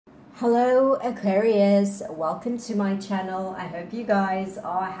Hello Aquarius, welcome to my channel. I hope you guys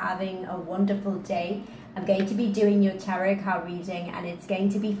are having a wonderful day. I'm going to be doing your tarot card reading and it's going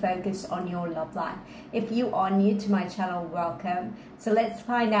to be focused on your love life. If you are new to my channel, welcome. So let's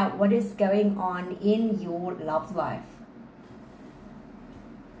find out what is going on in your love life.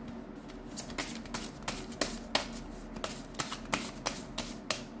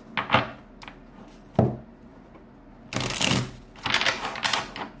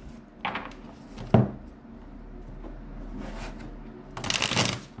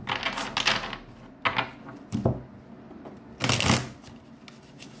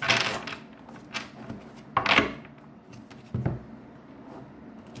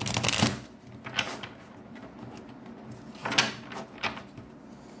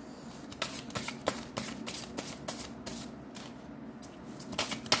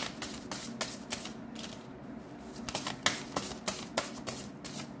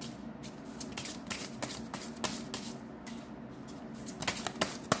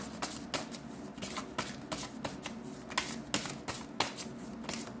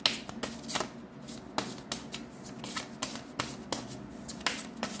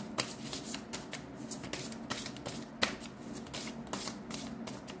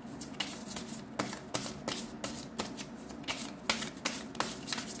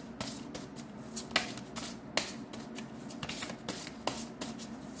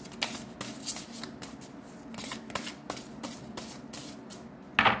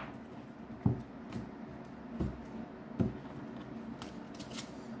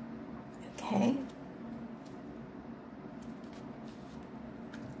 Okay.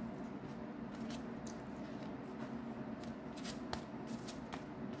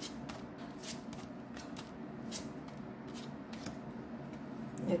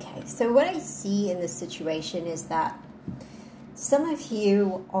 Okay, so what I see in this situation is that some of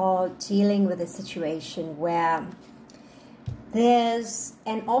you are dealing with a situation where there's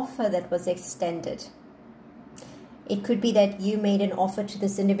an offer that was extended. It could be that you made an offer to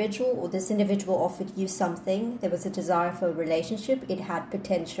this individual or this individual offered you something. There was a desire for a relationship. It had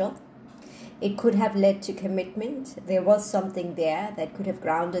potential. It could have led to commitment. There was something there that could have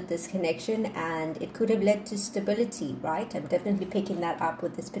grounded this connection and it could have led to stability, right? I'm definitely picking that up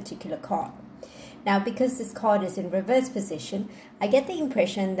with this particular card. Now, because this card is in reverse position, I get the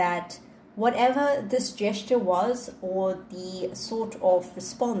impression that whatever this gesture was or the sort of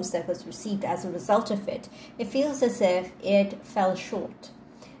response that was received as a result of it, it feels as if it fell short.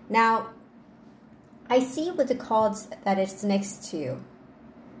 Now, I see with the cards that it's next to,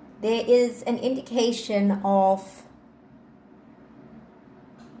 there is an indication of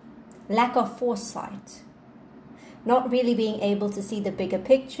lack of foresight, not really being able to see the bigger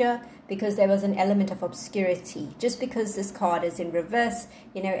picture, because there was an element of obscurity. Just because this card is in reverse,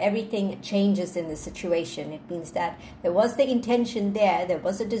 you know, everything changes in the situation. It means that there was the intention there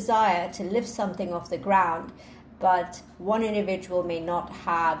was a desire to lift something off the ground, but one individual may not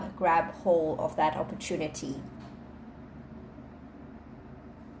have grabbed hold of that opportunity.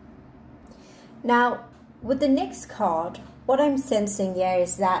 Now, with the next card, what I'm sensing here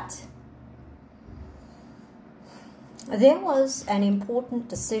is that there was an important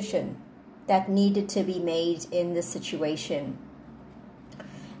decision that needed to be made in this situation.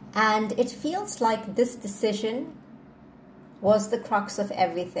 And it feels like this decision was the crux of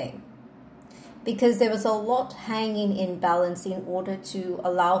everything, because there was a lot hanging in balance in order to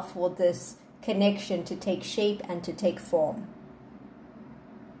allow for this connection to take shape and to take form.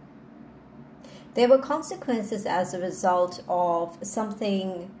 There were consequences as a result of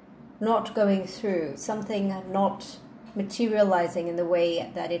something not going through, something not materializing in the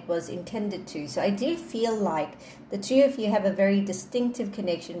way that it was intended to. So I do feel like the two of you have a very distinctive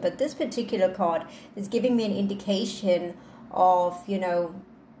connection, but this particular card is giving me an indication of, you know,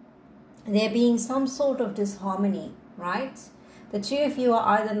 there being some sort of disharmony, right? The two of you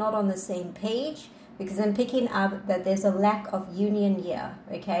are either not on the same page, because I'm picking up that there's a lack of union here,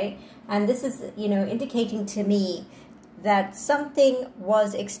 okay? And this is, you know, indicating to me that something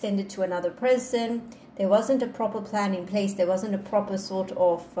was extended to another person. There wasn't a proper plan in place. There wasn't a proper sort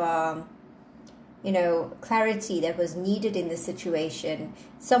of, you know, clarity that was needed in the situation.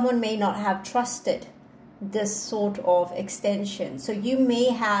 Someone may not have trusted this sort of extension. So you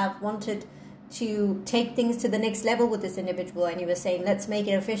may have wanted to take things to the next level with this individual and you were saying, let's make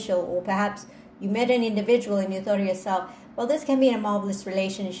it official. Or perhaps you met an individual and you thought to yourself, well, this can be a marvelous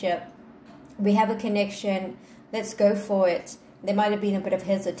relationship. We have a connection. Let's go for it. There might have been a bit of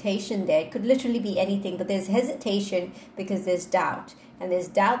hesitation there. It could literally be anything, but there's hesitation because there's doubt. And there's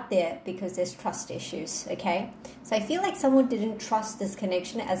doubt there because there's trust issues, okay? So I feel like someone didn't trust this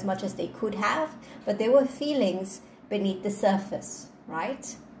connection as much as they could have, but there were feelings beneath the surface,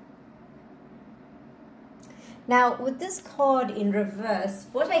 right? Now, with this card in reverse,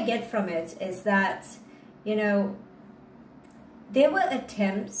 what I get from it is that, you know, there were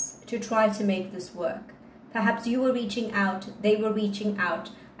attempts to try to make this work. Perhaps you were reaching out, they were reaching out.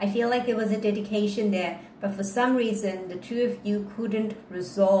 I feel like there was a dedication there, but for some reason, the two of you couldn't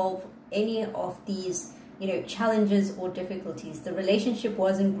resolve any of these, you know, challenges or difficulties. The relationship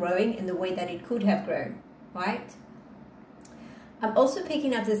wasn't growing in the way that it could have grown, right? I'm also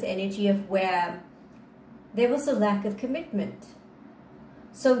picking up this energy of where there was a lack of commitment.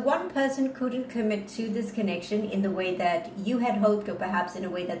 So one person couldn't commit to this connection in the way that you had hoped, or perhaps in a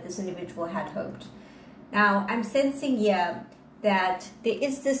way that this individual had hoped. Now, I'm sensing here that there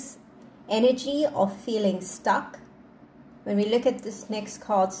is this energy of feeling stuck. When we look at this next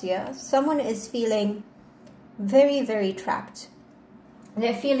cards here, someone is feeling very, very trapped.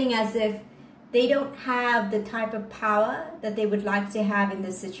 They're feeling as if they don't have the type of power that they would like to have in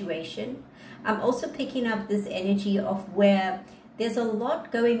this situation. I'm also picking up this energy of where there's a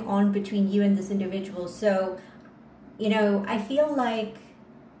lot going on between you and this individual. So, you know, I feel like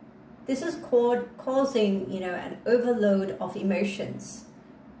this is causing, you know, an overload of emotions.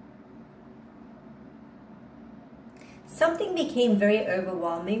 Something became very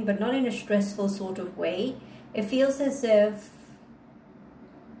overwhelming, but not in a stressful sort of way. It feels as if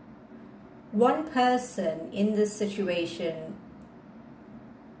one person in this situation,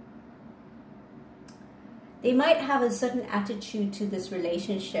 they might have a certain attitude to this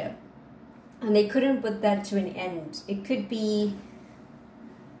relationship and they couldn't put that to an end. It could be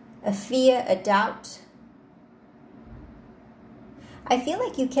a fear, a doubt. I feel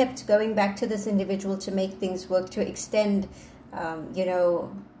like you kept going back to this individual to make things work, to extend, you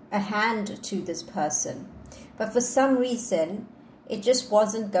know, a hand to this person. But for some reason, it just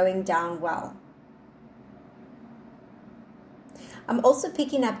wasn't going down well. I'm also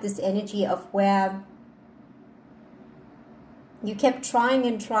picking up this energy of where you kept trying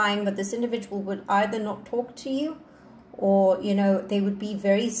and trying, but this individual would either not talk to you or, you know, they would be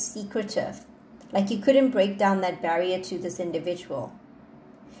very secretive. Like you couldn't break down that barrier to this individual.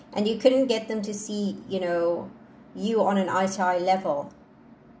 And you couldn't get them to see, you know, you on an eye-to-eye level.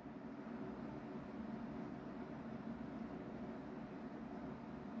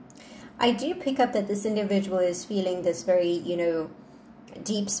 I do pick up that this individual is feeling this very, you know,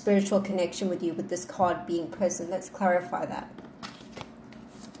 deep spiritual connection with you, with this card being present. Let's clarify that.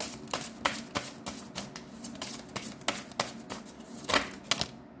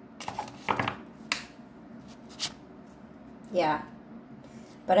 Yeah,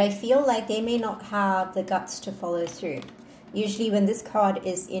 but I feel like they may not have the guts to follow through. Usually when this card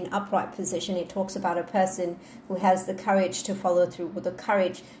is in upright position, it talks about a person who has the courage to follow through, or the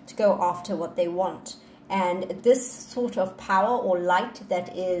courage to go after what they want. And this sort of power or light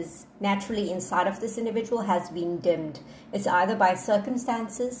that is naturally inside of this individual has been dimmed. It's either by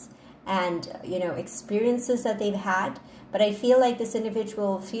circumstances and, you know, experiences that they've had. But I feel like this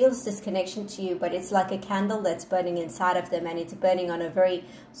individual feels this connection to you, but it's like a candle that's burning inside of them, and it's burning on a very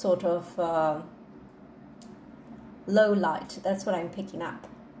sort of low light. That's what I'm picking up.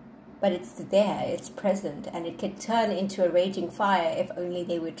 But it's there, it's present, and it could turn into a raging fire if only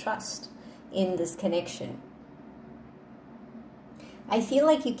they would trust in this connection. I feel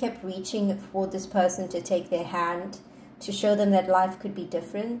like you kept reaching for this person to take their hand, to show them that life could be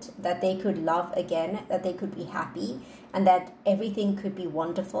different, that they could love again, that they could be happy, and that everything could be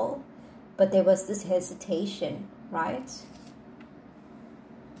wonderful. But there was this hesitation, right?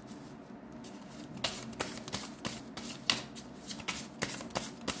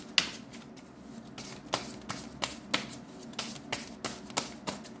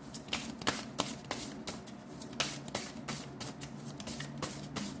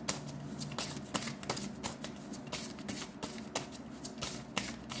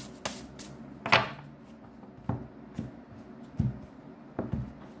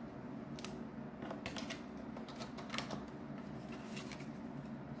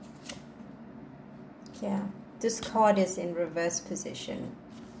 Yeah, this card is in reverse position.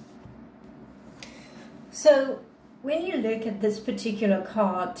 So when you look at this particular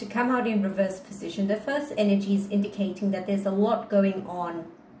card to come out in reverse position, the first energy is indicating that there's a lot going on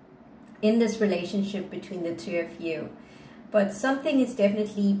in this relationship between the two of you. But something is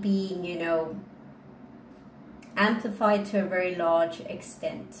definitely being, you know, amplified to a very large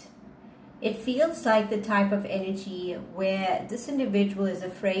extent. It feels like the type of energy where this individual is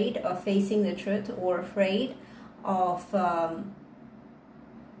afraid of facing the truth, or afraid of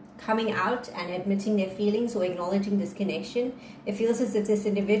coming out and admitting their feelings or acknowledging this connection. It feels as if this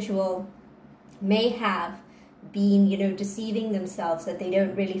individual may have been, you know, deceiving themselves, that they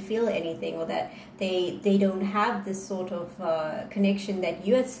don't really feel anything, or that they don't have this sort of connection that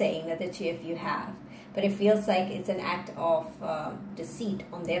you're saying that the two of you have. But it feels like it's an act of deceit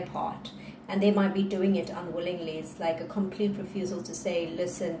on their part, and they might be doing it unwillingly. It's like a complete refusal to say,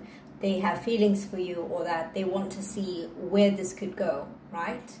 listen, they have feelings for you, or that they want to see where this could go,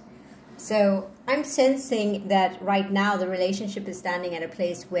 right? So I'm sensing that right now the relationship is standing at a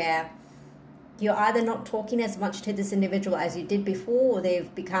place where you're either not talking as much to this individual as you did before, or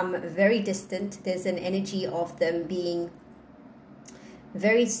they've become very distant. There's an energy of them being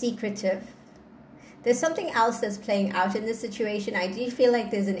very secretive. There's something else that's playing out in this situation. I do feel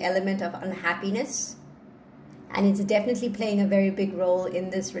like there's an element of unhappiness, and it's definitely playing a very big role in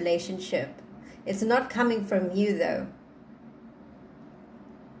this relationship. It's not coming from you, though.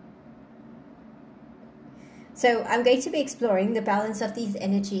 So I'm going to be exploring the balance of these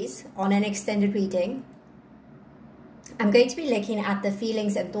energies on an extended reading. I'm going to be looking at the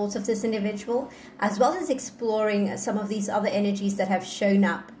feelings and thoughts of this individual, as well as exploring some of these other energies that have shown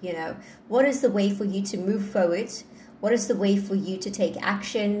up. You know, what is the way for you to move forward? What is the way for you to take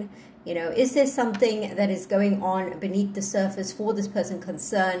action? You know, is there something that is going on beneath the surface for this person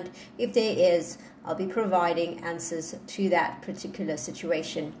concerned? If there is, I'll be providing answers to that particular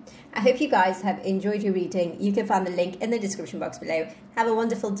situation. I hope you guys have enjoyed your reading. You can find the link in the description box below. Have a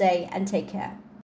wonderful day and take care.